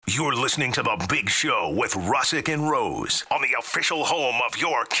You're listening to The Big Show with Russick and Rose on the official home of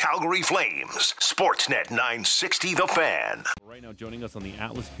your Calgary Flames, Sportsnet 960 The Fan. Right now joining us on the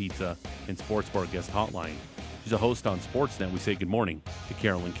Atlas Pizza and Sports Bar guest hotline. She's a host on Sportsnet. We say good morning to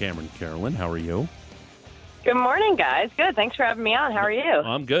Carolyn Cameron. Carolyn, how are you? Good morning, guys. Good. Thanks for having me on. How are you?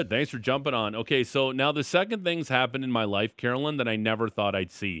 I'm good. Thanks for jumping on. Okay, so now the second thing's happened in my life, Carolyn, that I never thought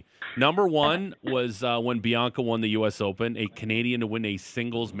I'd see. Number one was when Bianca won the U.S. Open, a Canadian to win a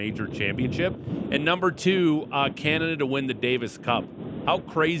singles major championship. And number two, Canada to win the Davis Cup. How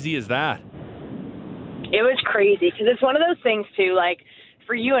crazy is that? It was crazy because it's one of those things, too, like,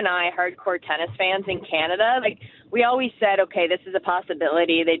 for you and I, hardcore tennis fans in Canada, like, we always said, okay, this is a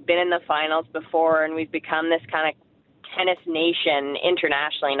possibility. They'd been in the finals before, and we've become this kind of tennis nation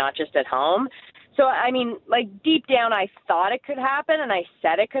internationally, not just at home. So, I mean, like, deep down, I thought it could happen, and I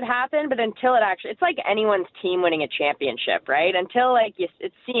said it could happen, but until it actually, it's like anyone's team winning a championship, right? Until, like,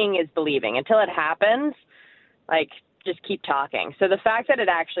 it's seeing is believing. Until it happens, like, just keep talking. So the fact that it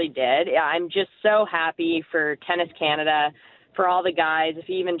actually did, I'm just so happy for Tennis Canada, for all the guys. If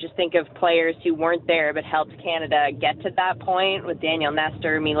you even just think of players who weren't there but helped Canada get to that point with Daniel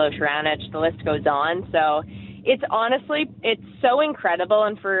Nestor, Milos Raonic, the list goes on. So it's honestly, it's so incredible.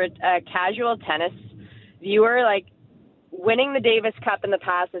 And for a casual tennis viewer, like, winning the Davis Cup in the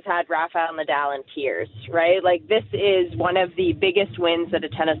past has had Rafael Nadal in tears, right? Like, this is one of the biggest wins that a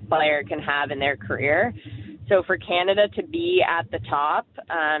tennis player can have in their career. So for Canada to be at the top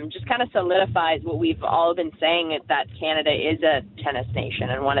just kind of solidifies what we've all been saying, that Canada is a tennis nation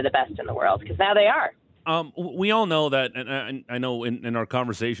and one of the best in the world, because now they are. We all know that, and I know in our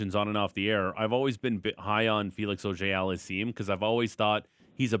conversations on and off the air, I've always been high on Felix Auger-Aliassime because I've always thought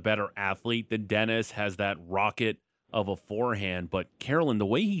he's a better athlete than Dennis, has that rocket of a forehand. But Carolyn, the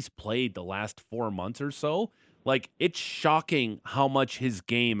way he's played the last 4 months or so, like, it's shocking how much his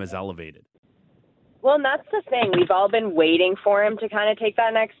game has elevated. Well, and that's the thing. We've all been waiting for him to kind of take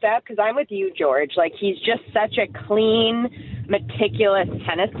that next step, because I'm with you, George. Like, he's just such a clean, meticulous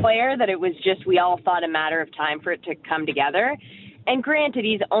tennis player that it was just, we all thought, a matter of time for it to come together. And granted,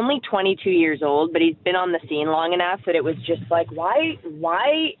 he's only 22 years old, but he's been on the scene long enough that it was just like,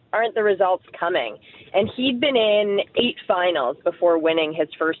 why aren't the results coming? And he'd been in 8 finals before winning his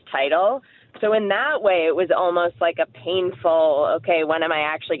first title. So in that way, it was almost like a painful, okay, when am I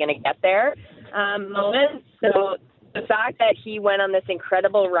actually going to get there? Moment. So the fact that he went on this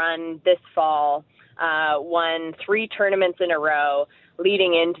incredible run this fall, won 3 tournaments in a row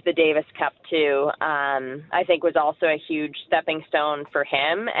leading into the Davis Cup too, I think was also a huge stepping stone for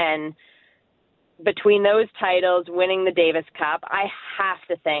him. And between those titles, winning the Davis Cup, I have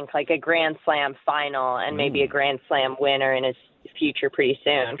to think like a Grand Slam final and maybe a Grand Slam winner in his future pretty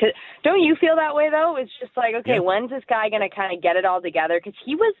soon. 'Cause don't you feel that way though? It's just like, okay, when's this guy going to kind of get it all together? Because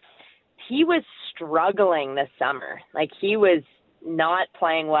he was struggling this summer. Like, he was not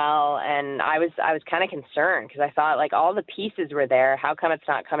playing well, and I was kind of concerned because I thought, like, all the pieces were there. How come it's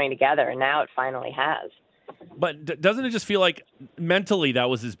not coming together? And now it finally has. But doesn't it just feel like mentally that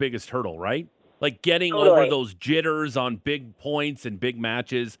was his biggest hurdle, right? Like, getting Totally. over those jitters on big points and big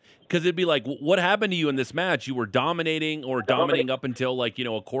matches. Because it'd be like, what happened to you in this match? You were dominating up until, like, you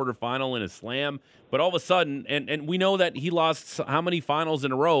know, a quarterfinal in a slam. But all of a sudden, and we know that he lost how many finals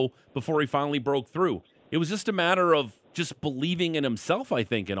in a row before he finally broke through. It was just a matter of just believing in himself, I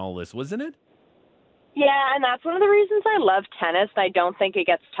think, in all this, wasn't it? Yeah, and that's one of the reasons I love tennis. I don't think it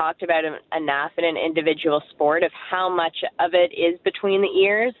gets talked about enough in an individual sport of how much of it is between the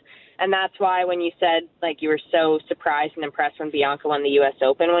ears. And that's why when you said, like, you were so surprised and impressed when Bianca won the U.S.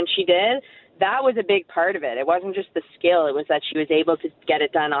 Open when she did, that was a big part of it. It wasn't just the skill. It was that she was able to get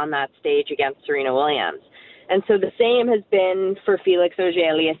it done on that stage against Serena Williams. And so the same has been for Felix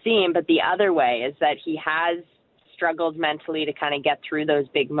Auger-Aliassime, but the other way is that he has struggled mentally to kind of get through those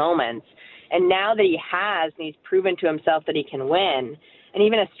big moments. And now that he has, and he's proven to himself that he can win, and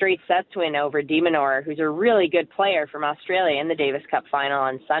even a straight sets win over de Minaur, who's a really good player from Australia in the Davis Cup final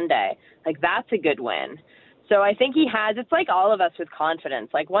on Sunday. Like, that's a good win. So I think he has, it's like all of us with confidence.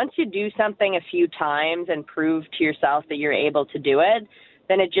 Like, once you do something a few times and prove to yourself that you're able to do it,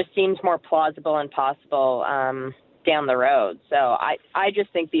 then it just seems more plausible and possible down the road. So I just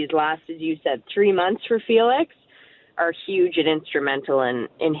think these last, as you said, 3 months for Felix are huge and instrumental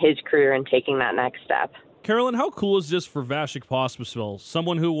in his career and taking that next step. Carolyn, how cool is this for Vasek Pospisil,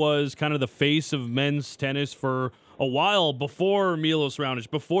 someone who was kind of the face of men's tennis for a while before Milos Raonic,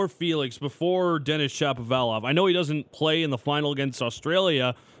 before Felix, before Denis Shapovalov? I know he doesn't play in the final against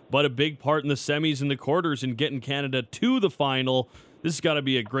Australia, but a big part in the semis and the quarters and getting Canada to the final. This has got to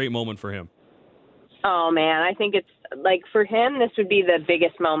be a great moment for him. Oh, man, I think it's like for him, this would be the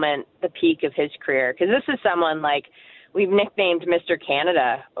biggest moment, the peak of his career, because this is someone like we've nicknamed Mr.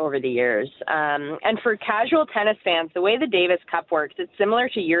 Canada over the years. And for casual tennis fans, the way the Davis Cup works, it's similar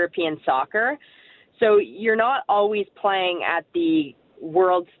to European soccer. So you're not always playing at the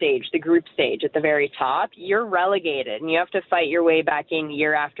world stage, the group stage at the very top. You're relegated, and you have to fight your way back in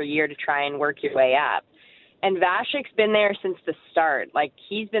year after year to try and work your way up. And Vashik's been there since the start. Like,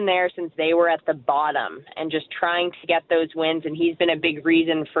 he's been there since they were at the bottom and just trying to get those wins. And he's been a big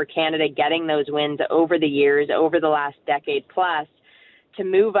reason for Canada getting those wins over the years, over the last decade plus, to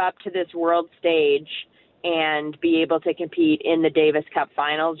move up to this world stage and be able to compete in the Davis Cup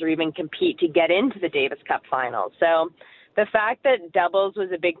finals, or even compete to get into the Davis Cup finals. So the fact that doubles was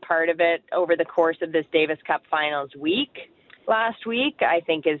a big part of it over the course of this Davis Cup finals week last week, I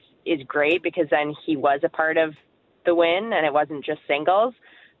think is great, because then he was a part of the win and it wasn't just singles.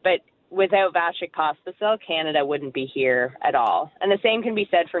 But without Vasek Pospisil, Canada wouldn't be here at all. And the same can be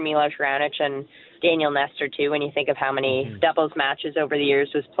said for Milos Raonic and Daniel Nestor too, when you think of how many doubles matches over the years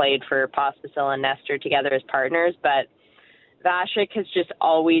was played for Pospisil and Nestor together as partners. But Vasek has just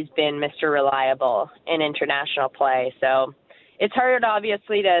always been Mr. Reliable in international play. So it's hard,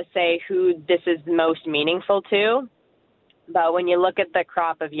 obviously, to say who this is most meaningful to. But when you look at the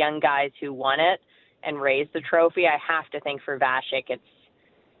crop of young guys who won it and raised the trophy, I have to think for Vasek,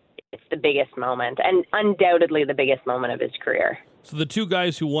 it's the biggest moment, and undoubtedly the biggest moment of his career. So the two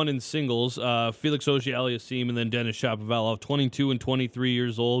guys who won in singles, Felix Auger-Aliassime and then Denis Shapovalov, 22 and 23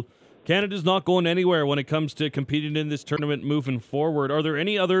 years old. Canada's not going anywhere when it comes to competing in this tournament moving forward. Are there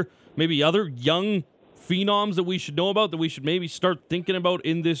any other young phenoms that we should know about, that we should maybe start thinking about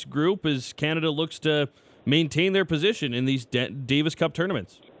in this group as Canada looks to maintain their position in these Davis Cup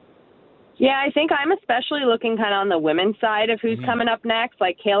tournaments? Yeah, I think I'm especially looking kind of on the women's side of who's coming up next.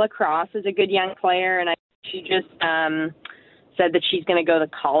 Like Kayla Cross is a good young player, and she just said that she's going to go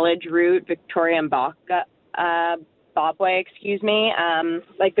the college route, Victoria Mbokwe, excuse me.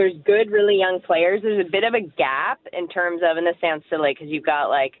 Like, there's good, really young players. There's a bit of a gap in terms of, and this sounds silly because you've got,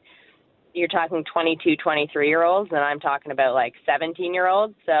 like, you're talking 22, 23-year-olds, and I'm talking about, like,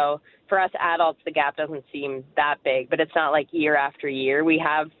 17-year-olds. So for us adults, the gap doesn't seem that big, but it's not like year after year we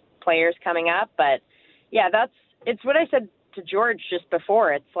have players coming up. But, yeah, it's what I said to George just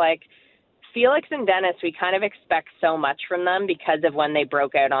before. It's like Felix and Denis, we kind of expect so much from them because of when they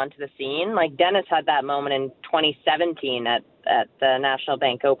broke out onto the scene. Like, Denis had that moment in 2017 at the National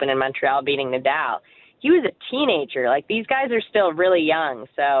Bank Open in Montreal beating Nadal. He was a teenager. Like, these guys are still really young,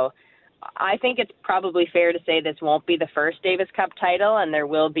 so I think it's probably fair to say this won't be the first Davis Cup title, and there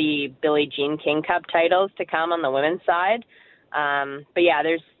will be Billie Jean King Cup titles to come on the women's side. But yeah,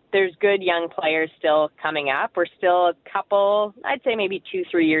 there's good young players still coming up. We're still a couple, I'd say maybe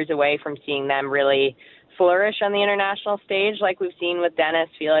 2-3 years away from seeing them really flourish on the international stage like we've seen with Denis,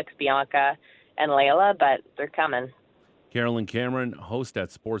 Felix, Bianca, and Layla, but they're coming. Carolyn Cameron, host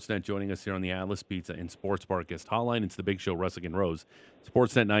at Sportsnet, joining us here on the Atlas Pizza and Sports Bar Guest Hotline. It's the Big Show, Russick and Rose.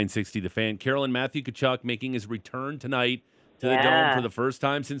 Sportsnet 960, The Fan. Carolyn, Matthew Tkachuk making his return tonight to the Dome for the first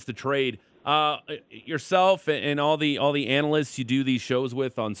time since the trade. Yourself and all the analysts you do these shows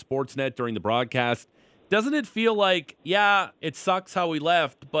with on Sportsnet during the broadcast, doesn't it feel like, yeah, it sucks how he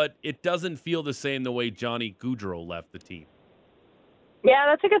left, but it doesn't feel the same the way Johnny Gaudreau left the team? Yeah,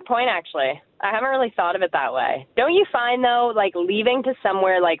 that's a good point, actually. I haven't really thought of it that way. Don't you find, though, like leaving to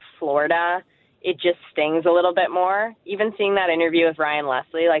somewhere like Florida, it just stings a little bit more? Even seeing that interview with Ryan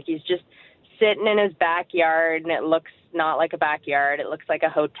Leslie, like he's just sitting in his backyard, and it looks not like a backyard. It looks like a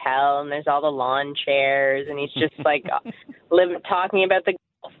hotel, and there's all the lawn chairs, and he's just like talking about the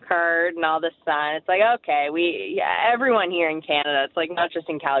golf cart and all the sun. It's like, okay, everyone here in Canada, it's like not just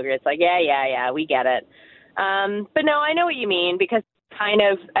in Calgary. It's like, yeah, we get it. But no, I know what you mean, because kind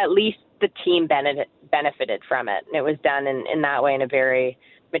of at least the team benefited from it, and it was done in that way, in a very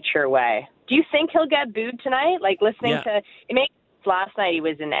mature way. Do you think he'll get booed tonight? Like, listening to it makes last night he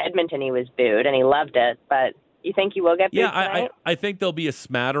was in Edmonton, he was booed and he loved it, but you think he will get booed tonight? I think there'll be a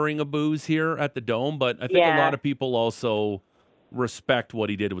smattering of boos here at the Dome, but I think a lot of people also respect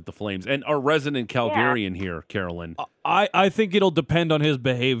what he did with the Flames. And our resident Calgarian here, Carolyn. I think it'll depend on his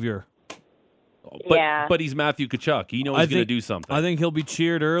behavior. But he's Matthew Tkachuk. He knows he's going to do something. I think he'll be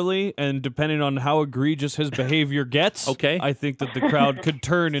cheered early, and depending on how egregious his behavior gets, I think that the crowd could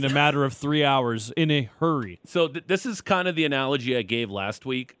turn in a matter of 3 hours in a hurry. So this is kind of the analogy I gave last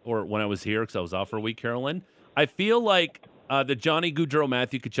week, or when I was here, because I was off for a week, Carolyn. I feel like the Johnny Gaudreau,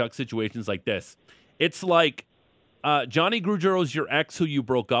 Matthew Tkachuk situations like this. It's like Johnny Gaudreau's your ex who you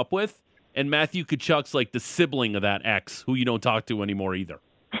broke up with, and Matthew Tkachuk's like the sibling of that ex who you don't talk to anymore either.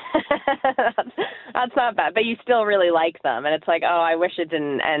 That's not bad, but you still really like them, and it's like, oh, I wish it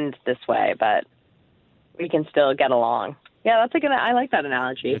didn't end this way, but we can still get along. Yeah, that's a good. I like that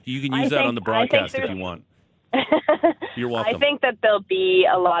analogy. You can use that on the broadcast if you want. You're welcome. I think that there'll be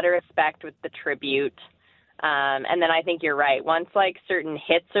a lot of respect with the tribute, and then I think you're right. Once like certain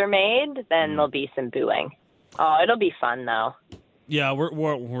hits are made, then there'll be some booing. Oh, it'll be fun though. Yeah,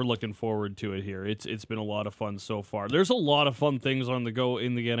 we're looking forward to it here. It's been a lot of fun so far. There's a lot of fun things on the go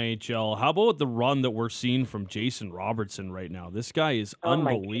in the NHL. How about the run that we're seeing from Jason Robertson right now? This guy is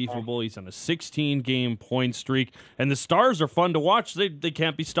unbelievable. He's on a 16-game point streak, and the Stars are fun to watch. They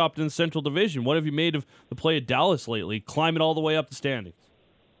can't be stopped in the Central Division. What have you made of the play at Dallas lately? Climbing all the way up the standings.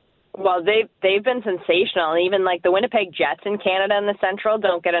 Well, they've been sensational. Even like the Winnipeg Jets in Canada in the Central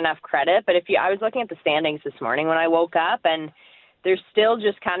don't get enough credit. But I was looking at the standings this morning when I woke up, and there's still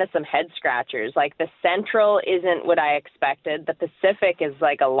just kind of some head scratchers. Like the Central isn't what I expected. The Pacific is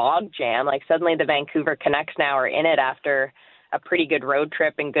like a log jam. Like suddenly the Vancouver Canucks now are in it after a pretty good road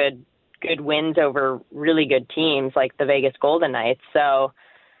trip and good wins over really good teams like the Vegas Golden Knights. So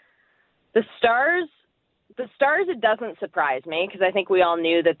the Stars, it doesn't surprise me because I think we all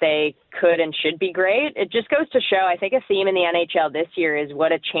knew that they could and should be great. It just goes to show, I think a theme in the NHL this year is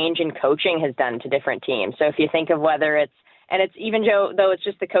what a change in coaching has done to different teams. So if you think of whether it's, and it's even though it's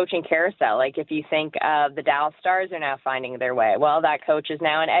just the coaching carousel, like if you think the Dallas Stars are now finding their way, well, that coach is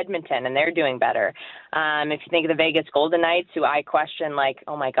now in Edmonton and they're doing better. If you think of the Vegas Golden Knights, who I question like,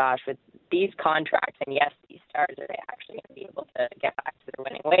 oh my gosh, with these contracts, and yes, these Stars, are they actually going to be able to get back to their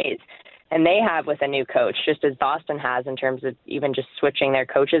winning ways? And they have with a new coach, just as Boston has in terms of even just switching their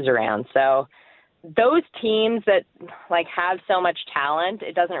coaches around. So those teams that like have so much talent,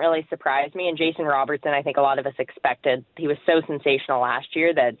 it doesn't really surprise me. And Jason Robertson, I think a lot of us expected, he was so sensational last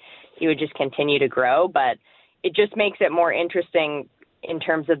year that he would just continue to grow. But it just makes it more interesting in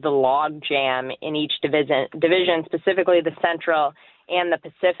terms of the log jam in each division, specifically the Central and the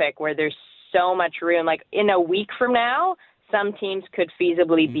Pacific, where there's so much room. Like in a week from now, some teams could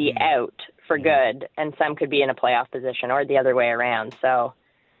feasibly be out for good, and some could be in a playoff position, or the other way around. So,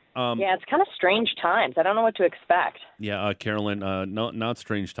 yeah, it's kind of strange times. I don't know what to expect. Yeah, Carolyn, not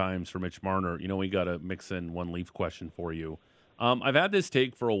strange times for Mitch Marner. You know, we got to mix in one Leaf question for you. I've had this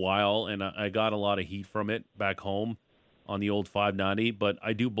take for a while, and I got a lot of heat from it back home on the old 590, but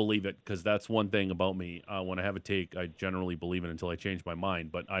I do believe it because that's one thing about me. When I have a take, I generally believe it until I change my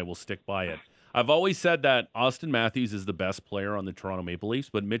mind, but I will stick by it. I've always said that Austin Matthews is the best player on the Toronto Maple Leafs,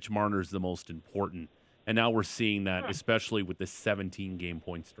 but Mitch Marner is the most important. And now we're seeing that, especially with the 17-game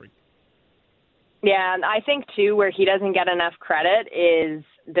point streak. Yeah, and I think, too, where he doesn't get enough credit is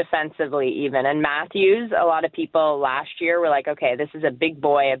defensively even. And Matthews, a lot of people last year were like, okay, this is a big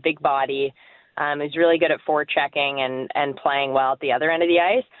boy, a big body. He's really good at forechecking and playing well at the other end of the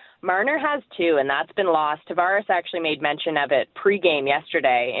ice. Marner has, too, and that's been lost. Tavares actually made mention of it pregame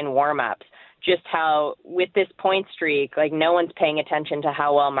yesterday in warm-ups. Just how with this point streak, like no one's paying attention to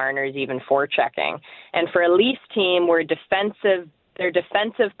how well Marner's even forechecking. And for a Leafs team where their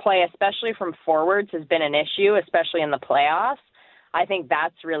defensive play, especially from forwards, has been an issue, especially in the playoffs, I think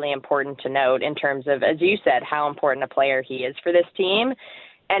that's really important to note in terms of, as you said, how important a player he is for this team.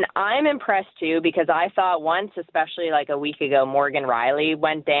 And I'm impressed, too, because I thought once, especially like a week ago, Morgan Rielly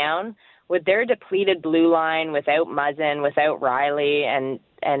went down. With their depleted blue line, without Muzzin, without Rielly,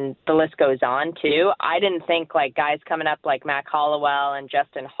 and the list goes on, too, I didn't think like guys coming up like Mac Hollowell and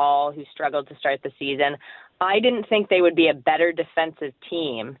Justin Hall, who struggled to start the season, I didn't think they would be a better defensive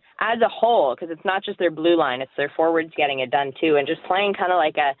team as a whole, because it's not just their blue line, it's their forwards getting it done, too, and just playing kind of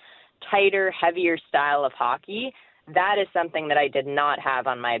like a tighter, heavier style of hockey. That is something that I did not have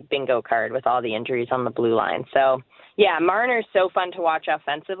on my bingo card with all the injuries on the blue line. So, yeah, Marner's so fun to watch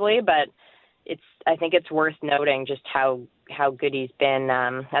offensively, but I think it's worth noting just how good he's been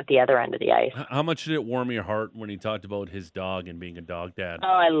at the other end of the ice. How much did it warm your heart when he talked about his dog and being a dog dad? Oh,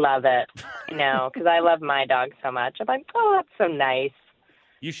 I love it. Because I love my dog so much. I'm like, oh, that's so nice.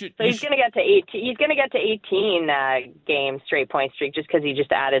 He's going to get to 18. He's going to get to 18 game straight point streak just because he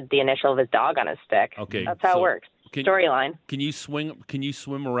just added the initial of his dog on his stick. Okay, that's how it works. Storyline. Can you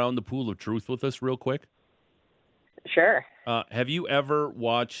swim around the pool of truth with us real quick? Sure. Have you ever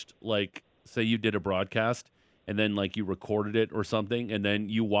watched, like, say you did a broadcast and then like you recorded it or something and then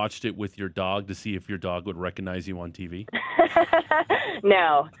you watched it with your dog to see if your dog would recognize you on TV?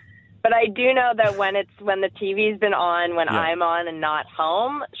 No. But I do know that when the TV's been on, when I'm on and not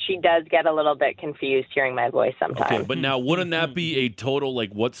home, she does get a little bit confused hearing my voice sometimes. Okay, but now wouldn't that be a total,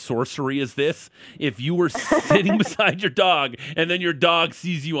 like, what sorcery is this? If you were sitting beside your dog and then your dog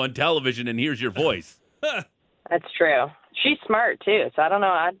sees you on television and hears your voice. That's true. She's smart, too, so I don't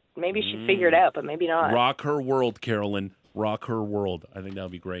know. Maybe she'd figure it out, but maybe not. Rock her world, Carolyn. Rock her world. I think that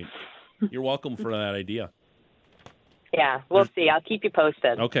would be great. You're welcome for that idea. Yeah, we'll see. I'll keep you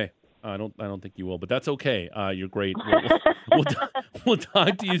posted. Okay. I don't think you will, but that's okay. You're great. We'll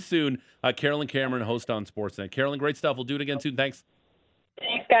talk to you soon. Carolyn Cameron, host on Sportsnet. Carolyn, great stuff. We'll do it again soon. Thanks.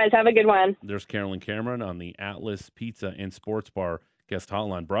 Thanks, guys. Have a good one. There's Carolyn Cameron on the Atlas Pizza and Sports Bar guest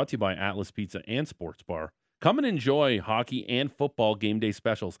hotline, brought to you by Atlas Pizza and Sports Bar. Come and enjoy hockey and football game day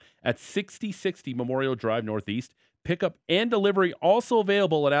specials at 6060 Memorial Drive Northeast. Pickup and delivery also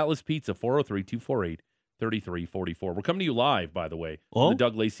available at Atlas Pizza, 403-248-3344. We're coming to you live, by the way, from the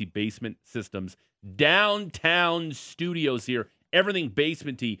Doug Lacey Basement Systems downtown studios here. Everything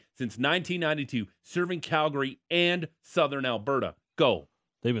basement-y since 1992, serving Calgary and Southern Alberta. Go.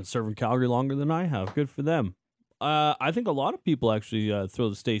 They've been serving Calgary longer than I have. Good for them. I think a lot of people actually throw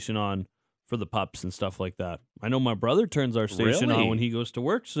the station on for the pups and stuff like that. I know my brother turns our station on when he goes to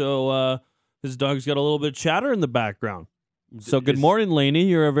work, so his dog's got a little bit of chatter in the background. So good morning, Lainey.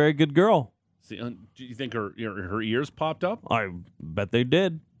 You're a very good girl. See, do you think her ears popped up? I bet they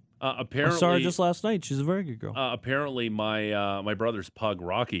did. Apparently, I saw her just last night. She's a very good girl. Apparently, my brother's pug,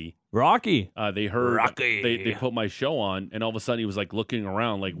 Rocky. They heard Rocky. They put my show on, and all of a sudden he was like looking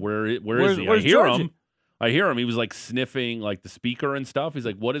around, like where is he? Where's Georgie? I hear him. He was like sniffing like the speaker and stuff. He's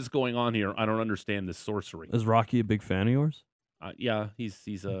like, "What is going on here? I don't understand this sorcery." Is Rocky a big fan of yours? Yeah,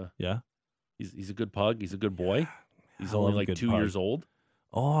 he's a good pug. He's a good boy. He's only like 2 years old.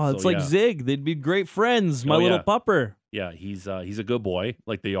 Oh, it's like Zig. They'd be great friends. My little pupper. Yeah, he's a good boy,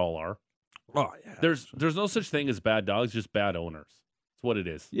 like they all are. Oh yeah. There's no such thing as bad dogs, just bad owners. That's what it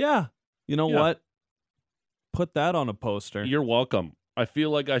is. Yeah. You know what? Put that on a poster. You're welcome. I feel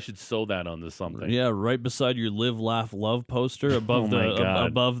like I should sew that onto something. Yeah, right beside your Live, Laugh, Love poster above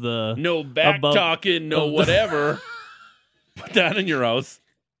the no back talking, no whatever. Put that in your house.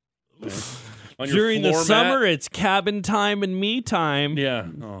 During the summer, it's cabin time and me time. Yeah.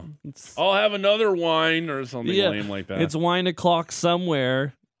 Oh. I'll have another wine or something lame like that. It's wine o'clock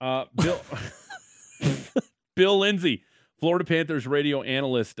somewhere. Bill Lindsay, Florida Panthers radio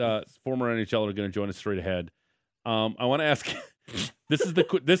analyst, former NHLer, are going to join us straight ahead. I want to ask. This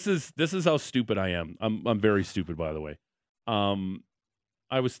is how stupid I am. I'm very stupid, by the way.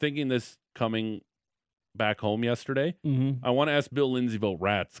 I was thinking this coming back home yesterday. Mm-hmm. I want to ask Bill Lindsay about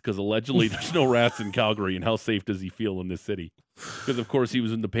rats because allegedly there's no rats in Calgary, and how safe does he feel in this city? Because of course he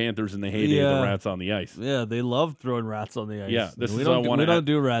was in the Panthers and the heyday of the rats on the ice. Yeah, they love throwing rats on the ice. Yeah, we don't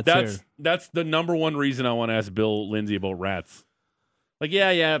do rats here. That's the number one reason I want to ask Bill Lindsay about rats. Like,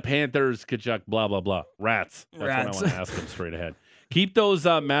 Panthers, Tkachuk, blah, blah, blah. Rats. That's what I want to ask him straight ahead. Keep those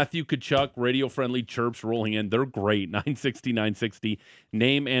Matthew Tkachuk radio-friendly chirps rolling in. They're great. 960,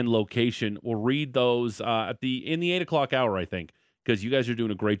 name and location. We'll read those in the 8 o'clock hour, I think, because you guys are doing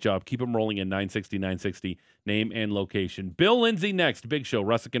a great job. Keep them rolling in. 960, name and location. Bill Lindsay next. Big Show,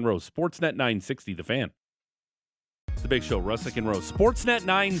 Russick and Rose. Sportsnet 960, The Fan. It's the Big Show, Russick and Rose. Sportsnet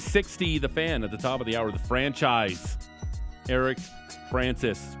 960, The Fan. At the top of the hour, the franchise. Eric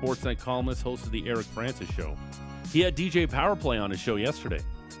Francis, Sportsnet columnist, host of the Eric Francis Show. He had DJ Powerplay on his show yesterday.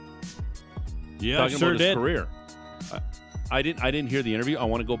 Yeah, talking sure about his did. career. I didn't hear the interview. I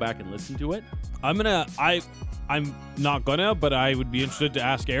want to go back and listen to it. I'm not gonna, but I would be interested to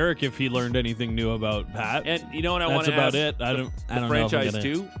ask Eric if he learned anything new about Pat. And you know what I That's want to about ask it. I don't know franchise if I'm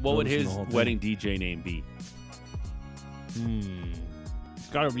too. What would his listen to the whole thing. wedding DJ name be? It's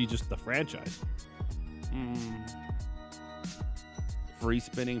got to be just the franchise. Free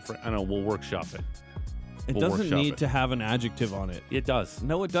spinning. I don't know. We'll workshop it. It doesn't need to have an adjective on it. It does.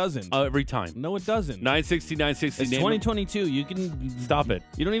 No, it doesn't. Every time. No, it doesn't. 960. It's 2022. You can stop it.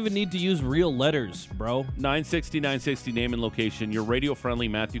 You don't even need to use real letters, bro. 960, name and location. Your radio-friendly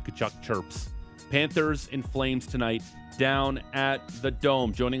Matthew Tkachuk chirps. Panthers and Flames tonight down at the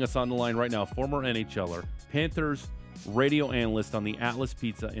Dome. Joining us on the line right now, former NHLer, Panthers radio analyst on the Atlas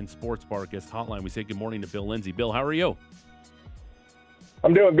Pizza and Sports Bar guest hotline. We say good morning to Bill Lindsay. Bill, how are you?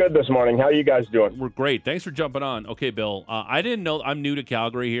 I'm doing good this morning. How are you guys doing? We're great. Thanks for jumping on. Okay, Bill, I didn't know. I'm new to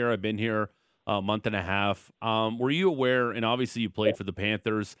Calgary here. I've been here a month and a half. Were you aware, and obviously you played for the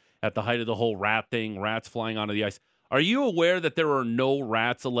Panthers at the height of the whole rat thing, rats flying onto the ice. Are you aware that there are no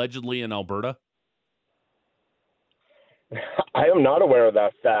rats allegedly in Alberta? I am not aware of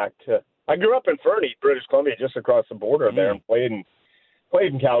that fact. I grew up in Fernie, British Columbia, just across the border there, and played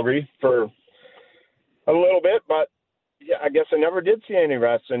in Calgary for a little bit, but yeah, I guess I never did see any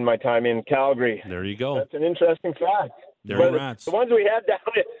rats in my time in Calgary. There you go. That's an interesting fact. There are rats. The ones we had down,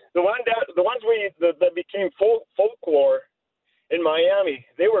 that became folklore in Miami,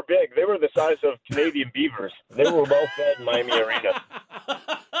 they were big. They were the size of Canadian beavers. They were well fed in Miami Arena.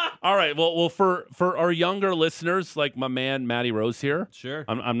 All right. Well, for our younger listeners, like my man Matty Rose here. Sure.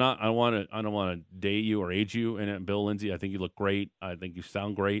 I don't want to date you or age you. And Bill Lindsay, I think you look great. I think you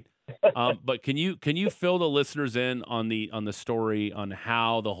sound great. But can you fill the listeners in on the story on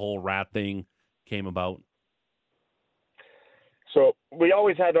how the whole rat thing came about? So we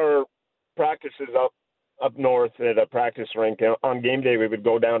always had our practices up north at a practice rink. On game day, we would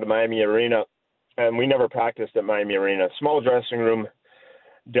go down to Miami Arena, and we never practiced at Miami Arena. Small dressing room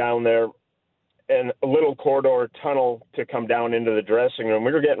down there, and a little corridor tunnel to come down into the dressing room.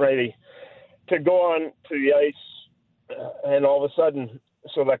 We were getting ready to go on to the ice, and all of a sudden,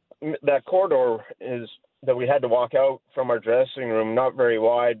 so that corridor is that we had to walk out from our dressing room, not very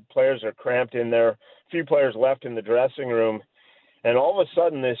wide. Players are cramped in there. A few players left in the dressing room. And all of a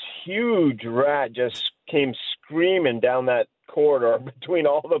sudden, this huge rat just came screaming down that corridor between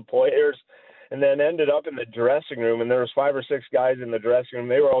all the players, and then ended up in the dressing room. And there was 5 or 6 guys in the dressing room.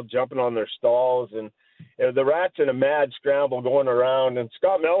 They were all jumping on their stalls, and the rat's in a mad scramble going around. And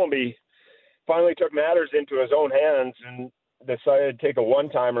Scott Mellanby finally took matters into his own hands and decided to take a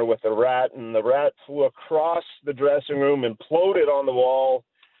one-timer with the rat. And the rat flew across the dressing room, imploded on the wall.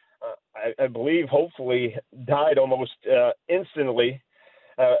 I believe, hopefully, died almost instantly.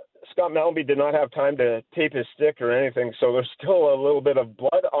 Scott Mellanby did not have time to tape his stick or anything, so there's still a little bit of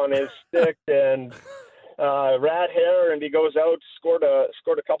blood on his stick and rat hair, and he goes out, scored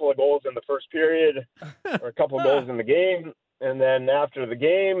a couple of goals in the first period, or a couple of goals in the game. And then after the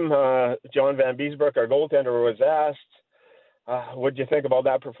game, John Van Beesbroek, our goaltender, was asked, what do you think about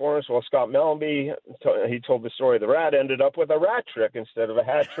that performance? Well, Scott Mellanby, he told the story. The rat ended up with a rat trick instead of a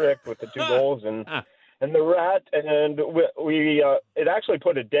hat trick with the 2 goals, and the rat, and we it actually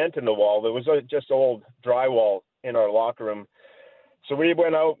put a dent in the wall. There was just old drywall in our locker room, so we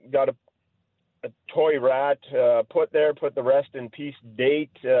went out, got a toy rat, put the rest in peace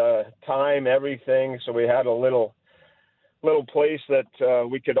date, time, everything. So we had a little place that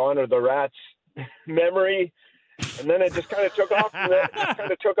we could honor the rat's memory. And then it just kind of took off from there.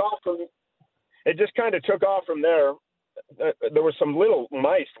 It just kind of took off from there. There were some little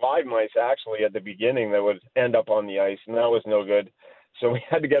mice, live mice actually, at the beginning that would end up on the ice, and that was no good. So we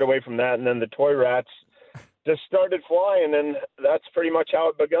had to get away from that. And then the toy rats just started flying, and that's pretty much how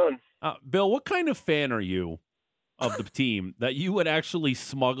it begun. Bill, what kind of fan are you of the team that you would actually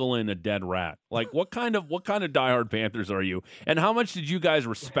smuggle in a dead rat? Like, what kind of diehard Panthers are you? And how much did you guys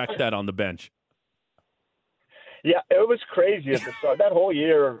respect that on the bench? Yeah, it was crazy at the start. That whole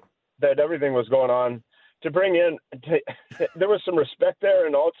year that everything was going on, to bring in, there was some respect there,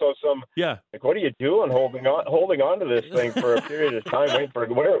 and also some, like, what are you doing holding on to this thing for a period of time, waiting for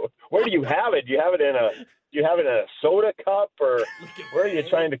where do you have it? Do you have it in a soda cup, or where are you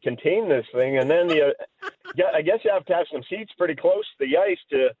trying to contain this thing? And then I guess you have to have some seats pretty close to the ice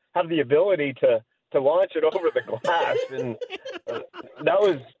to have the ability to launch it over the glass, and that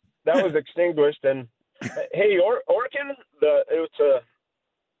was extinguished. And hey, Orkin, it's a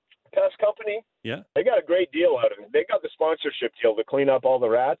pest company. Yeah, they got a great deal out of it. They got the sponsorship deal to clean up all the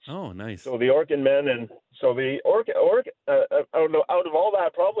rats. Oh, nice. So the Orkin men, and so the Orkin, out of all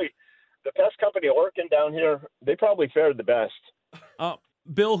that, probably the pest company Orkin down here, they probably fared the best.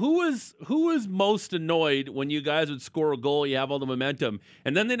 Bill, who was most annoyed when you guys would score a goal, you have all the momentum,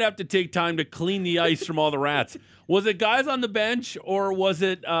 and then they'd have to take time to clean the ice from all the rats? Was it guys on the bench, or was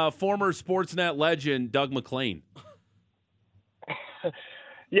it former Sportsnet legend Doug McLean?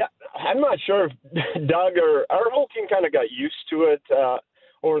 Yeah, I'm not sure if Doug or our whole team kind of got used to it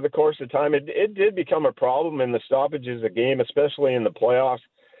over the course of time. It did become a problem in the stoppages of the game, especially in the playoffs,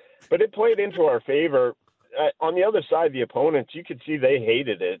 but it played into our favor. On the other side, the opponents, you could see they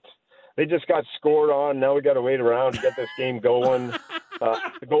hated it. They just got scored on. Now we got to wait around to get this game going.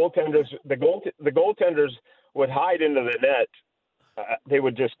 The goaltenders would hide into the net. They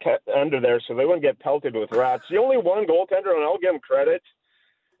would just cut under there so they wouldn't get pelted with rats. The only one goaltender, and I'll give him credit,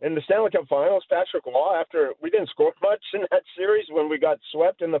 in the Stanley Cup Finals, Patrick Waugh, after we didn't score much in that series when we got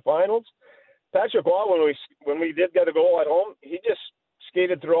swept in the finals, Patrick Waugh, when we did get a goal at home, he just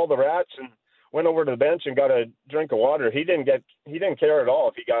skated through all the rats and went over to the bench and got a drink of water. He didn't care at all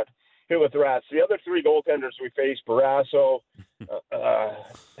if he got hit with rats. The other 3 goaltenders we faced, Barrasso,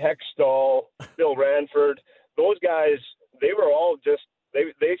 Hextall, Bill Ranford, those guys, they were all just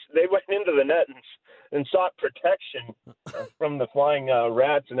they went into the net and sought protection from the flying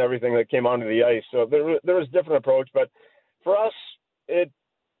rats and everything that came onto the ice. So there was a different approach, but for us, it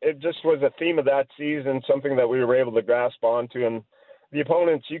just was a theme of that season, something that we were able to grasp onto, and the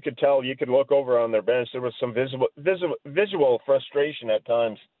opponents, you could tell, you could look over on their bench. There was some visual frustration at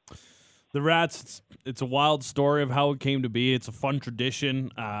times. The Rats, it's a wild story of how it came to be. It's a fun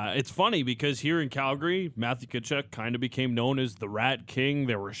tradition. It's funny because here in Calgary, Matthew Tkachuk kind of became known as the Rat King.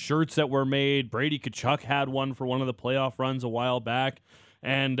 There were shirts that were made. Brady Tkachuk had one for one of the playoff runs a while back.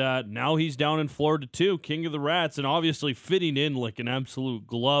 And now he's down in Florida too, King of the Rats, and obviously fitting in like an absolute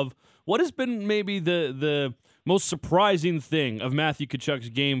glove. What has been maybe the most surprising thing of Matthew Tkachuk's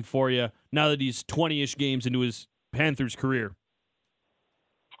game for you now that he's 20-ish games into his Panthers career?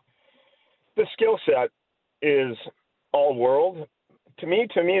 The skill set is all world. To me,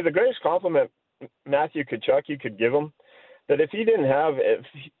 the greatest compliment Matthew Tkachuk you could give him, that if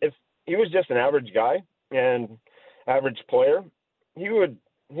he was just an average guy and average player, he would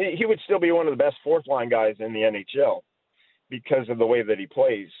still be one of the best fourth line guys in the NHL because of the way that he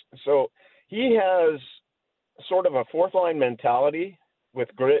plays. So he has sort of a fourth line mentality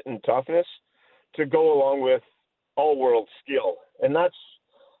with grit and toughness to go along with all world skill. And that's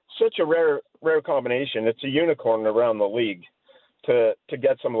such a rare combination. It's a unicorn around the league to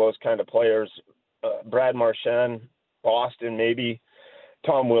get some of those kind of players. Brad Marchand, Boston, maybe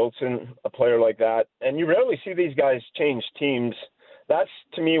Tom Wilson, a player like that. And you rarely see these guys change teams. That's,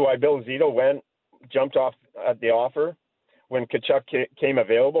 to me, why Bill Zito jumped off at the offer when Tkachuk came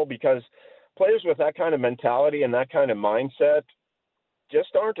available, because players with that kind of mentality and that kind of mindset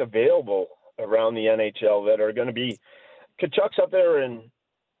just aren't available around the NHL that are going to be. Tkachuk's up there and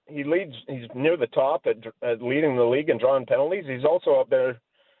he's near the top at leading the league and drawing penalties. He's also up there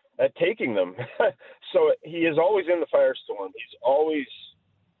at taking them. So he is always in the firestorm.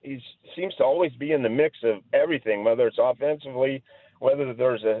 He seems to always be in the mix of everything, whether it's offensively, whether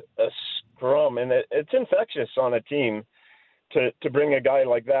there's a scrum, and it's infectious on a team to bring a guy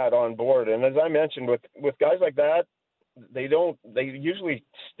like that on board. And as I mentioned, with guys like that, they usually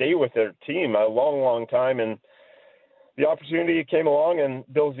stay with their team a long, long time. And the opportunity came along, and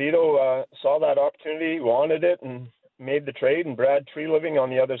Bill Zito saw that opportunity, wanted it, and made the trade. And Brad Treliving on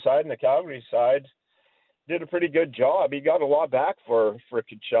the other side and the Calgary side did a pretty good job. He got a lot back for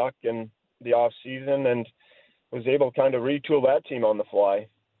Tkachuk in the off season and was able to kind of retool that team on the fly.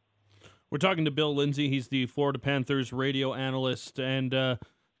 We're talking to Bill Lindsay. He's the Florida Panthers radio analyst, and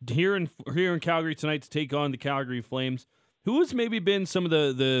here in Calgary tonight to take on the Calgary Flames. Who has maybe been some of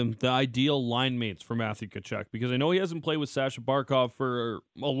the ideal line mates for Matthew Tkachuk? Because I know he hasn't played with Sasha Barkov for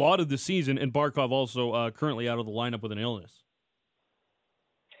a lot of the season, and Barkov also currently out of the lineup with an illness.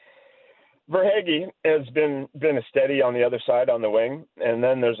 Verhaeghe has been a steady on the other side on the wing, and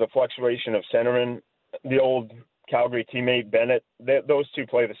then there's a fluctuation of centerman. The old Calgary teammate Bennett, those two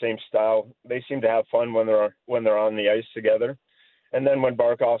play the same style. They seem to have fun when they're on the ice together. And then when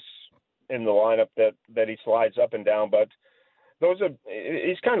Barkov's in the lineup, that he slides up and down. But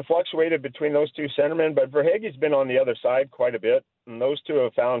he's kind of fluctuated between those two centermen. But Verhaeghe's been on the other side quite a bit, and those two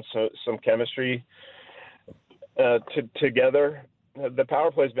have found some chemistry together. The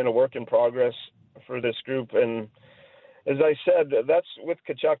power play has been a work in progress for this group, and as I said, that's with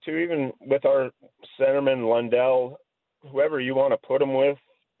Tkachuk too. Even with our centerman Lundell, whoever you want to put him with,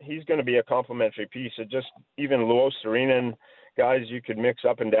 he's going to be a complementary piece. Even Luo Serenen, guys you could mix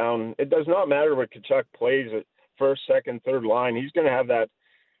up and down. It does not matter what Tkachuk plays at first, second, third line. He's going to have that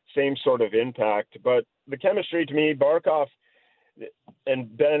same sort of impact. But the chemistry, to me, Barkov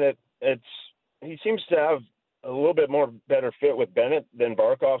and Bennett, he seems to have a little bit more better fit with Bennett than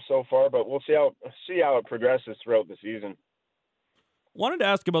Barkov so far, but we'll see how it progresses throughout the season. Wanted to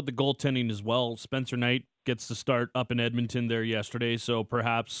ask about the goaltending as well. Spencer Knight gets the start up in Edmonton there yesterday, so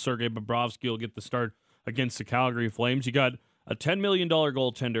perhaps Sergei Bobrovsky will get the start against the Calgary Flames. You got a $10 million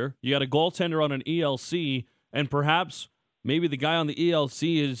goaltender. You got a goaltender on an ELC, and perhaps maybe the guy on the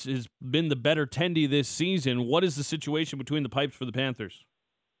ELC has been the better tendy this season. What is the situation between the pipes for the Panthers?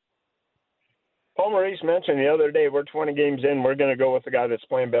 Paul Maurice mentioned the other day, we're 20 games in, we're going to go with the guy that's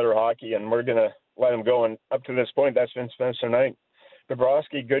playing better hockey, and we're going to let him go. And up to this point, that's been Spencer Knight.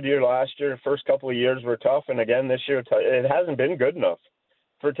 Bobrovsky, good year last year. First couple of years were tough, and again this year, it hasn't been good enough.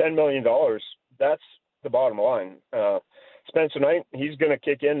 For $10 million, that's the bottom line. Spencer Knight, he's going to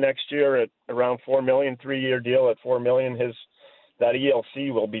kick in next year at around $4 million, 3-year deal at $4 million. That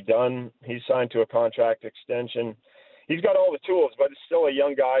ELC will be done. He's signed to a contract extension. He's got all the tools, but he's still a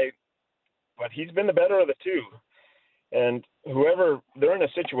young guy. But he's been the better of the two. And they're in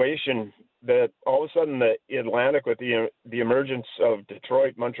a situation that all of a sudden the Atlantic, with the emergence of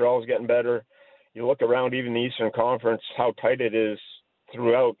Detroit, Montreal is getting better. You look around even the Eastern Conference, how tight it is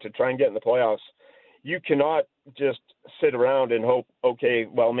throughout to try and get in the playoffs. You cannot just sit around and hope, okay,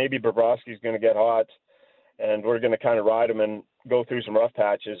 well, maybe Bobrovsky's going to get hot and we're going to kind of ride him and go through some rough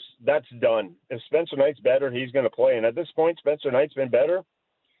patches. That's done. If Spencer Knight's better, he's going to play. And at this point, Spencer Knight's been better.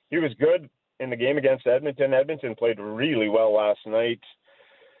 He was good in the game against Edmonton. Edmonton played really well last night,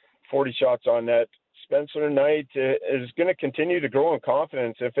 40 shots on net. Spencer Knight is going to continue to grow in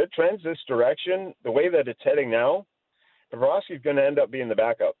confidence. If it trends this direction, the way that it's heading now, Bobrovsky's going to end up being the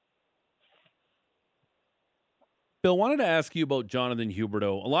backup. Bill, wanted to ask you about Jonathan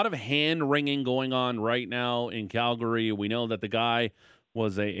Huberdeau. A lot of hand-wringing going on right now in Calgary. We know that the guy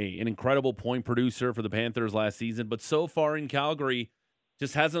was an incredible point producer for the Panthers last season, but so far in Calgary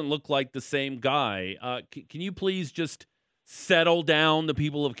just hasn't looked like the same guy. Can you please just settle down the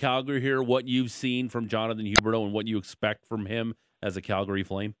people of Calgary here, what you've seen from Jonathan Huberdeau and what you expect from him as a Calgary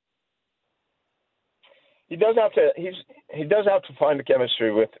Flame? He does have to find the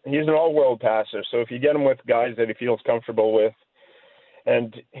chemistry with. He's an all-world passer, so if you get him with guys that he feels comfortable with,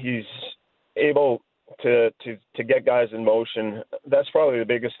 and he's able to get guys in motion, that's probably the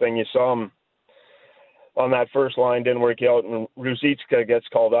biggest thing. You saw him on that first line, didn't work out, and Ruzicka gets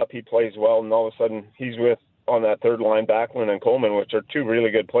called up. He plays well, and all of a sudden he's on that third line, Backlund and Coleman, which are two really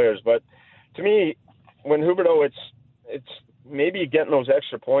good players. But to me, when Huberdeau, it's maybe getting those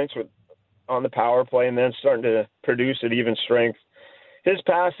extra points on the power play and then starting to produce at even strength. His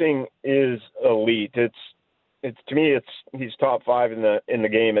passing is elite. It's to me, he's top 5 in the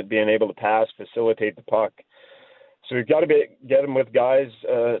game at being able to pass, facilitate the puck. So you've got to get him with guys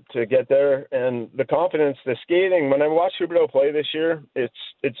to get there, and the confidence, the skating. When I watch Huberdeau play this year,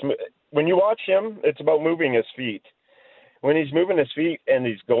 it's when you watch him, it's about moving his feet. When he's moving his feet and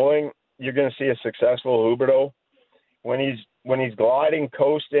he's going, you're going to see a successful Huberdeau. When he's gliding,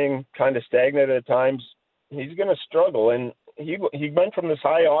 coasting, kind of stagnant at times, he's going to struggle. And he went from this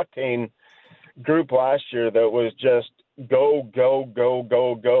high octane group last year that was just go, go, go,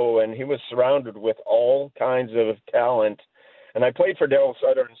 go, go, and he was surrounded with all kinds of talent. And I played for Daryl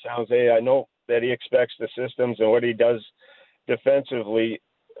Sutter in San Jose. I know that he expects the systems and what he does defensively.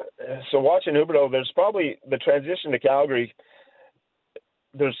 So watching Huberdeau, there's probably the transition to Calgary.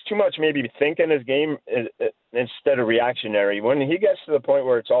 There's too much maybe think in his game instead of reactionary. When he gets to the point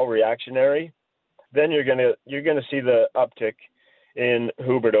where it's all reactionary, then you're gonna see the uptick in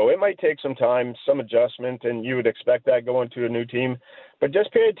Huberdeau. It might take some time, some adjustment, and you would expect that going to a new team. But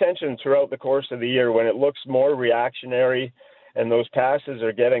just pay attention throughout the course of the year when it looks more reactionary and those passes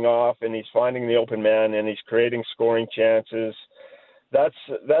are getting off and he's finding the open man and he's creating scoring chances.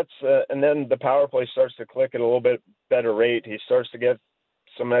 And then the power play starts to click at a little bit better rate. He starts to get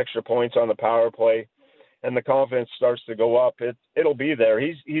some extra points on the power play, and the confidence starts to go up. It'll be there.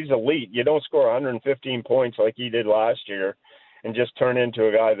 He's elite. You don't score 115 points like he did last year and just turn into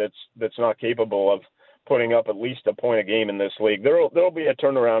a guy that's not capable of putting up at least a point a game in this league. There'll be a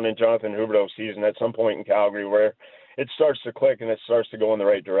turnaround in Jonathan Huberdeau's season at some point in Calgary where it starts to click and it starts to go in the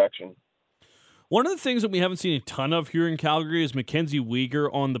right direction. One of the things that we haven't seen a ton of here in Calgary is Mackenzie Weegar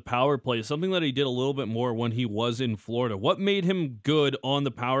on the power play, something that he did a little bit more when he was in Florida. What made him good on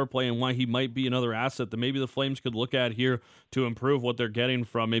the power play and why he might be another asset that maybe the Flames could look at here to improve what they're getting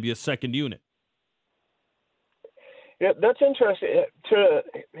from maybe a second unit? Yeah, that's interesting.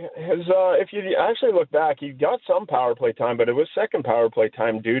 If you actually look back, he got some power play time, but it was second power play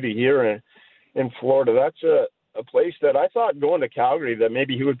time duty here in Florida. That's a place that I thought going to Calgary that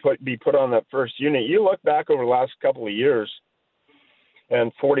maybe he would be put on that first unit. You look back over the last couple of years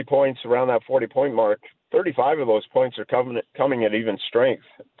and 40 points around that 40-point mark, 35 of those points are coming at even strength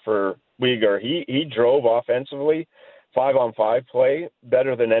for Weegar. He drove offensively, 5-on-5 play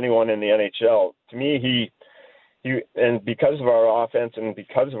better than anyone in the NHL. To me, he and because of our offense and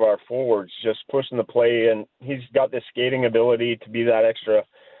because of our forwards just pushing the play, and he's got this skating ability to be that extra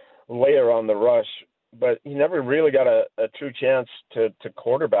layer on the rush, but he never really got a true chance to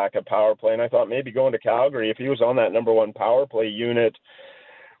quarterback a power play. And I thought maybe going to Calgary, if he was on that number one power play unit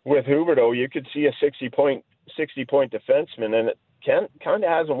with Huberdeau, you could see a 60-point defenseman. And it kind of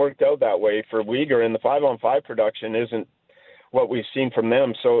hasn't worked out that way for Weegar, and the 5-on-5 production isn't what we've seen from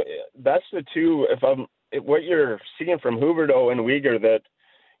them. So that's the two. What you're seeing from Huberdeau and Weegar that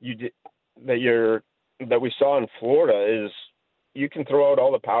we saw in Florida is you can throw out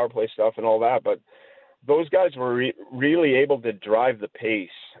all the power play stuff and all that, but those guys were really able to drive the pace,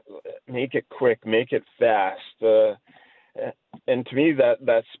 make it quick, make it fast. And to me,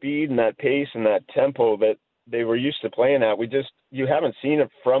 that speed and that pace and that tempo that they were used to playing at, you haven't seen it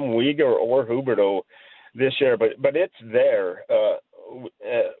from Weegar or Huberdeau this year, but it's there.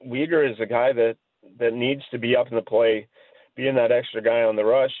 Weegar is a guy that needs to be up in the play, being that extra guy on the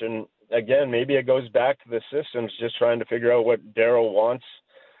rush. And again, maybe it goes back to the systems, just trying to figure out what Daryl wants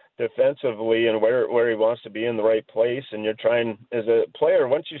defensively and where he wants to be in the right place. And you're trying as a player,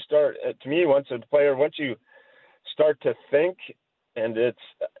 once you start to think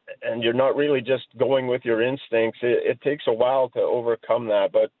and you're not really just going with your instincts, it takes a while to overcome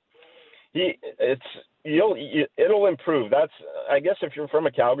that. But it'll improve. That's, I guess, if you're from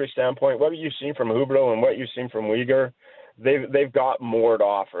a Calgary standpoint, what you've seen from Huberdeau and what you've seen from Weegar, they've got more to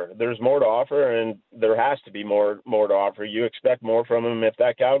offer. There's more to offer, and there has to be more to offer. You expect more from them. If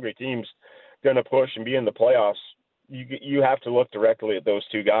that Calgary team's going to push and be in the playoffs, you have to look directly at those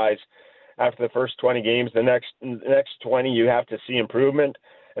two guys. After the first 20 games, the next 20, you have to see improvement.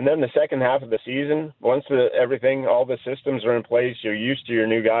 And then the second half of the season, once all the systems are in place, you're used to your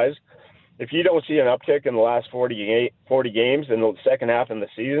new guys. If you don't see an uptick in the last 40 games in the second half of the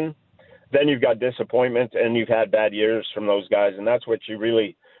season, then you've got disappointment and you've had bad years from those guys, and that's what you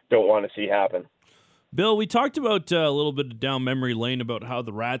really don't want to see happen. Bill, we talked about a little bit down memory lane about how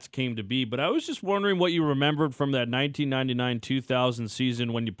the Rats came to be, but I was just wondering what you remembered from that 1999-2000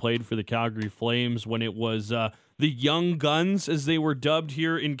 season when you played for the Calgary Flames, when it was the Young Guns, as they were dubbed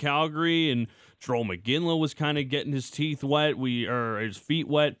here in Calgary, and Jarome Iginla was kind of getting his teeth wet, his feet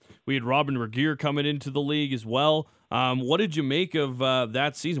wet. We had Robyn Regehr coming into the league as well. What did you make of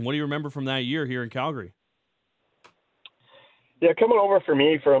that season? What do you remember from that year here in Calgary? Yeah, coming over for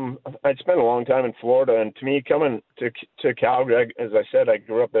me I'd spent a long time in Florida, and to me, coming to Calgary, as I said, I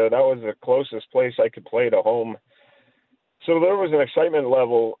grew up there. That was the closest place I could play to home. So there was an excitement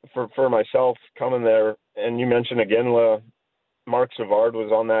level for myself coming there. And you mentioned Iginla. Marc Savard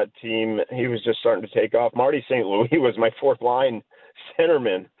was on that team. He was just starting to take off. Marty St. Louis was my fourth line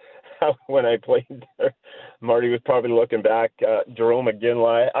centerman when I played there. Marty was probably looking back. Jarome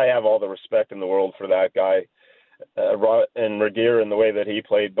Iginla, I have all the respect in the world for that guy. And Regehr and the way that he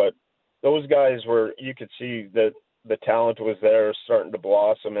played, but those guys you could see that the talent was there, starting to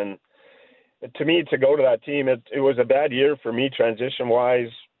blossom. And to me, to go to that team, it was a bad year for me transition-wise.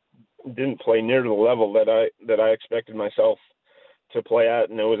 Didn't play near to the level that I expected myself to play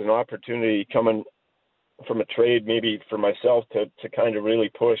at, and it was an opportunity coming from a trade maybe for myself to kind of really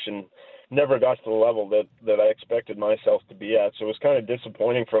push, and never got to the level that I expected myself to be at. So it was kind of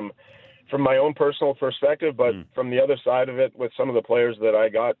disappointing from my own personal perspective, but from the other side of it, with some of the players that I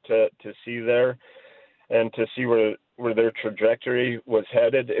got to see there and to see where their trajectory was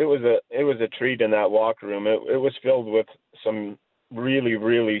headed, it was a treat in that locker room. It was filled with some really,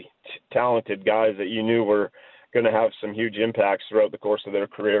 really talented guys that you knew were going to have some huge impacts throughout the course of their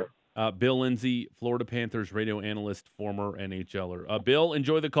career. Bill Lindsay, Florida Panthers radio analyst, former NHLer. Bill,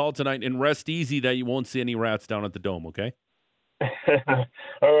 enjoy the call tonight, and rest easy that you won't see any Rats down at the Dome, okay?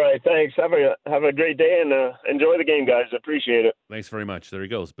 All right, thanks. Have a great day, and enjoy the game, guys. Appreciate it. Thanks very much. There he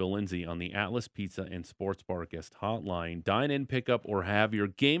goes, Bill Lindsay on the Atlas Pizza and Sports Bar guest hotline. Dine in, pick up, or have your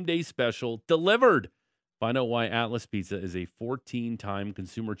game day special delivered. Find out why Atlas Pizza is a 14-time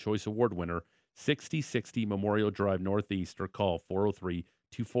Consumer Choice Award winner. 6060 Memorial Drive Northeast, or call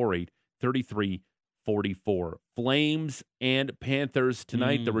 403-248-3344. Flames and Panthers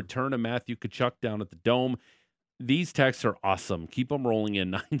tonight. The return of Matthew Tkachuk down at the Dome. These texts are awesome. Keep them rolling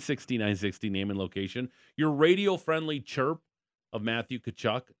in. 960 name and location. Your radio-friendly chirp of Matthew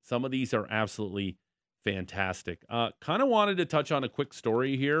Tkachuk. Some of these are absolutely fantastic. Kind of wanted to touch on a quick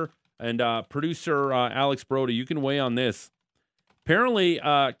story here. And producer Alex Brody, you can weigh on this. Apparently,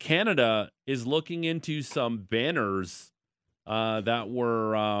 Canada is looking into some banners that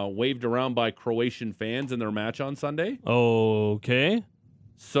were waved around by Croatian fans in their match on Sunday. Okay.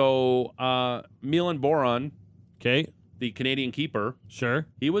 So, Milan Boran, okay, the Canadian keeper, sure,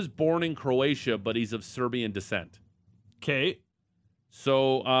 he was born in Croatia, but he's of Serbian descent. Okay.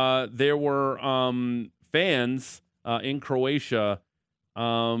 So, there were fans in Croatia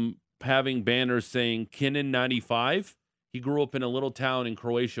having banners saying Kinnan 95. He grew up in a little town in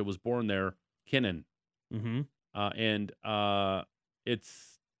Croatia, was born there, Kinnan. Mm-hmm. And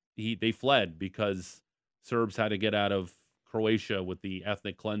they fled because Serbs had to get out of Croatia with the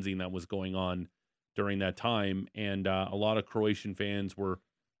ethnic cleansing that was going on during that time. And a lot of Croatian fans were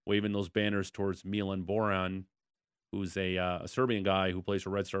waving those banners towards Milan Boran, who's a Serbian guy who plays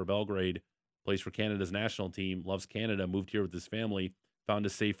for Red Star Belgrade, plays for Canada's national team, loves Canada, moved here with his family, found a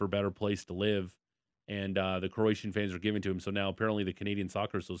safer, better place to live. And the Croatian fans are giving to him. So now apparently the Canadian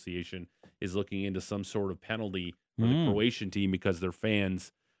Soccer Association is looking into some sort of penalty for the Croatian team because their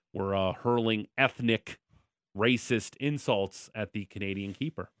fans were hurling ethnic, racist insults at the Canadian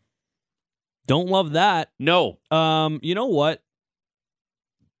keeper. Don't love that. No. You know what?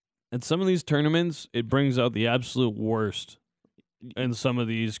 At some of these tournaments, it brings out the absolute worst in some of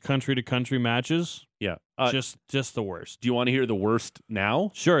these country to country matches. Yeah. Just the worst. Do you want to hear the worst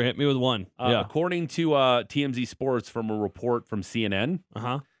now? Sure, hit me with one. Yeah. According to TMZ Sports from a report from CNN,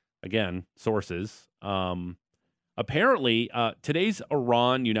 again, sources, apparently today's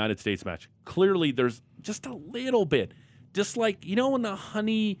Iran-United States match, clearly there's just a little bit, just like, when the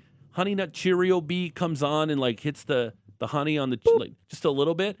honey nut Cheerio bee comes on and like hits the honey on the, like, just a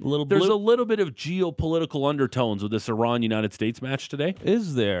little bit. There's a little bit of geopolitical undertones with this Iran-United States match today.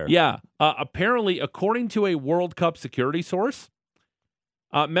 Is there? Yeah. Apparently, according to a World Cup security source,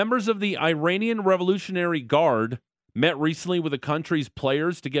 members of the Iranian Revolutionary Guard met recently with the country's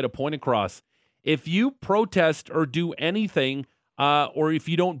players to get a point across. If you protest or do anything, or if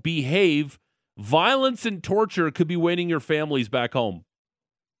you don't behave, violence and torture could be waiting your families back home.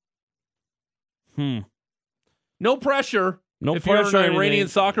 No pressure. If you're an Iranian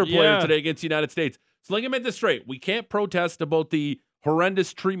soccer player today against the United States. So let me get this straight. We can't protest about the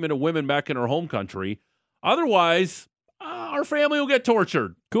horrendous treatment of women back in our home country. Otherwise, our family will get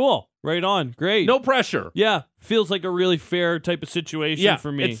tortured. Cool. Right on. Great. No pressure. Yeah. Feels like a really fair type of situation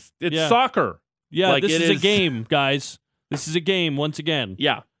for me. It's soccer. Yeah, like this is a game, guys. This is a game once again.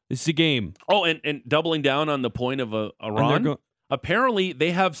 Yeah. This is a game. Oh, and doubling down on the point of Iran, apparently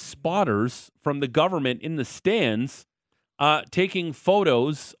they have spotters from the government in the stands taking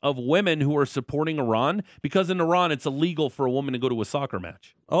photos of women who are supporting Iran, because in Iran it's illegal for a woman to go to a soccer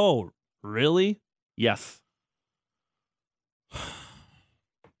match. Oh, really? Yes.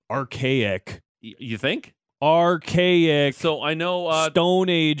 Archaic. You think? Archaic. So I know Stone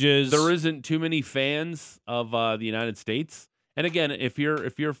Ages. There isn't too many fans of the United States. And again, if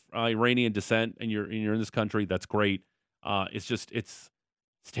you're Iranian descent and you're in this country, that's great. It's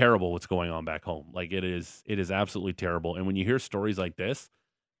terrible what's going on back home. Like it is absolutely terrible. And when you hear stories like this,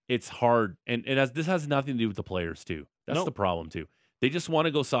 it's hard. And this has nothing to do with the players too. That's the problem too. They just want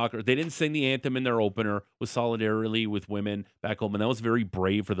to go soccer. They didn't sing the anthem in their opener with solidarity with women back home. And that was very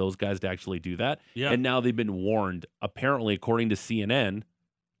brave for those guys to actually do that. Yeah. And now they've been warned, apparently, according to CNN,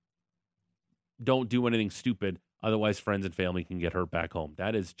 don't do anything stupid. Otherwise, friends and family can get hurt back home.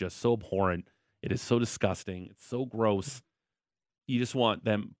 That is just so abhorrent. It is so disgusting. It's so gross. You just want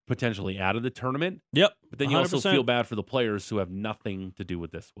them potentially out of the tournament. Yep. But then you 100%. also feel bad for the players who have nothing to do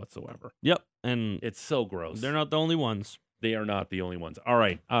with this whatsoever. Yep. And it's so gross. They're not the only ones. They are not the only ones. All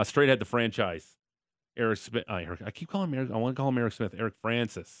right. Straight ahead, the franchise. Eric Smith. I keep calling him Eric. I want to call him Eric Smith. Eric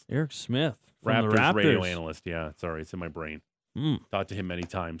Francis. Eric Smith. From Raptors, the Raptors radio analyst. Yeah, sorry. It's in my brain. Talked to him many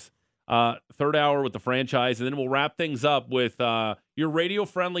times. Third hour with the franchise, and then we'll wrap things up with your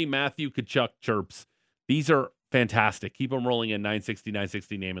radio-friendly Matthew Tkachuk chirps. These are fantastic. Keep them rolling in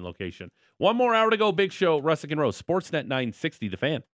 960 name and location. One more hour to go. Big show. Russick and Rose. Sportsnet 960, The Fan.